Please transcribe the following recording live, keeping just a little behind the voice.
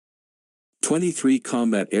23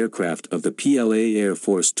 combat aircraft of the PLA Air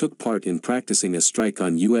Force took part in practicing a strike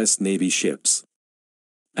on U.S. Navy ships.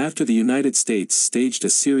 After the United States staged a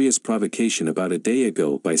serious provocation about a day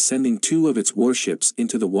ago by sending 2 of its warships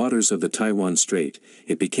into the waters of the Taiwan Strait,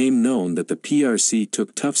 it became known that the PRC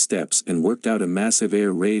took tough steps and worked out a massive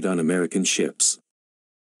air raid on American ships.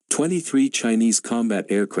 23 Chinese combat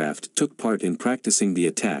aircraft took part in practicing the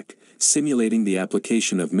attack, simulating the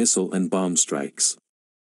application of missile and bomb strikes.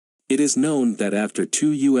 It is known that after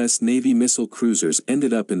 2 U.S. Navy missile cruisers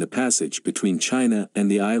ended up in the passage between China and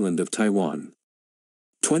the island of Taiwan,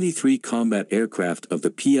 23 combat aircraft of the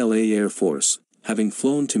PLA Air Force, having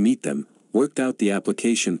flown to meet them, worked out the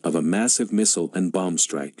application of a massive missile and bomb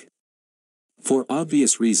strike. For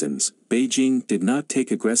obvious reasons, Beijing did not take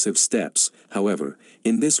aggressive steps. However,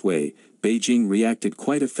 in this way, Beijing reacted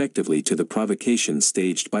quite effectively to the provocation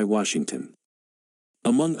staged by Washington.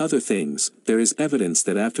 Among other things, there is evidence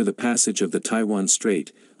that after the passage of the Taiwan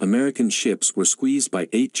Strait, American ships were squeezed by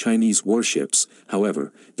 8 Chinese warships.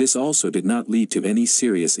 However, this also did not lead to any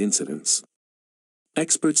serious incidents.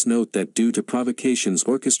 Experts note that due to provocations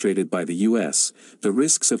orchestrated by the U.S., the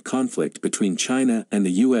risks of conflict between China and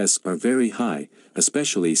the U.S. are very high,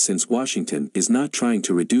 especially since Washington is not trying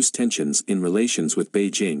to reduce tensions in relations with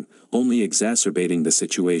Beijing, only exacerbating the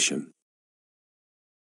situation.